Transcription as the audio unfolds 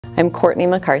I'm Courtney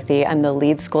McCarthy. I'm the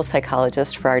lead school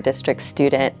psychologist for our district's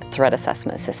student threat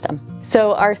assessment system.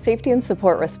 So our safety and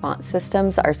support response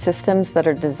systems are systems that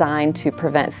are designed to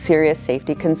prevent serious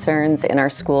safety concerns in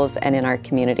our schools and in our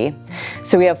community.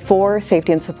 So we have 4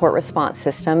 safety and support response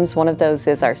systems. One of those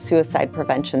is our suicide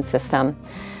prevention system,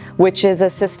 which is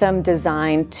a system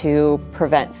designed to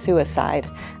prevent suicide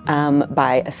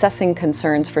by assessing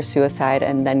concerns for suicide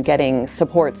and then getting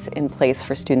supports in place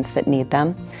for students that need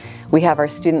them. We have our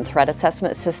student threat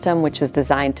assessment system, which is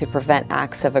designed to prevent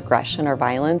acts of aggression or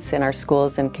violence in our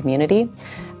schools and community.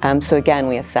 So again,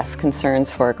 we assess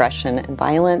concerns for aggression and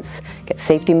violence, get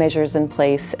safety measures in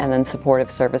place, and then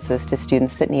supportive services to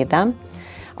students that need them.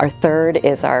 Our third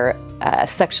is our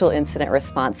Sexual Incident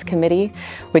Response Committee,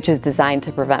 which is designed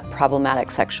to prevent problematic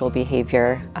sexual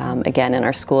behavior, again, in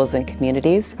our schools and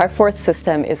communities. Our fourth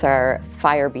system is our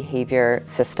Fire Behavior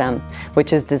System,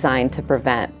 which is designed to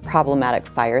prevent problematic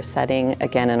fire setting,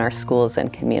 again, in our schools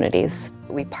and communities.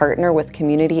 We partner with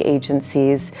community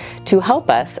agencies to help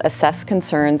us assess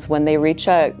concerns when they reach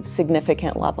a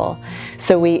significant level.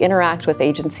 So we interact with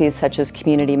agencies such as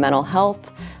community mental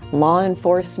health, law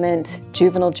enforcement,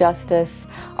 juvenile justice,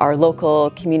 our local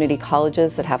community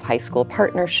colleges that have high school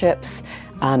partnerships,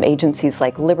 agencies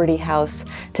like Liberty House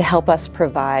to help us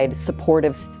provide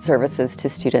supportive services to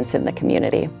students in the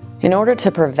community. In order to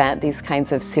prevent these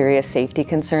kinds of serious safety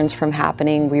concerns from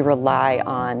happening, we rely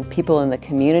on people in the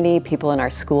community, people in our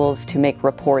schools to make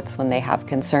reports when they have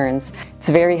concerns. It's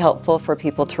very helpful for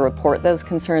people to report those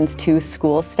concerns to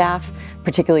school staff,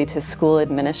 particularly to school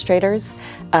administrators.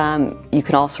 You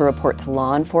can also report to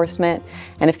law enforcement.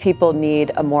 And if people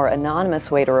need a more anonymous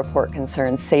way to report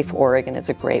concerns, Safe Oregon is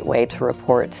a great way to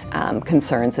report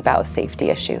concerns about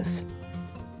safety issues.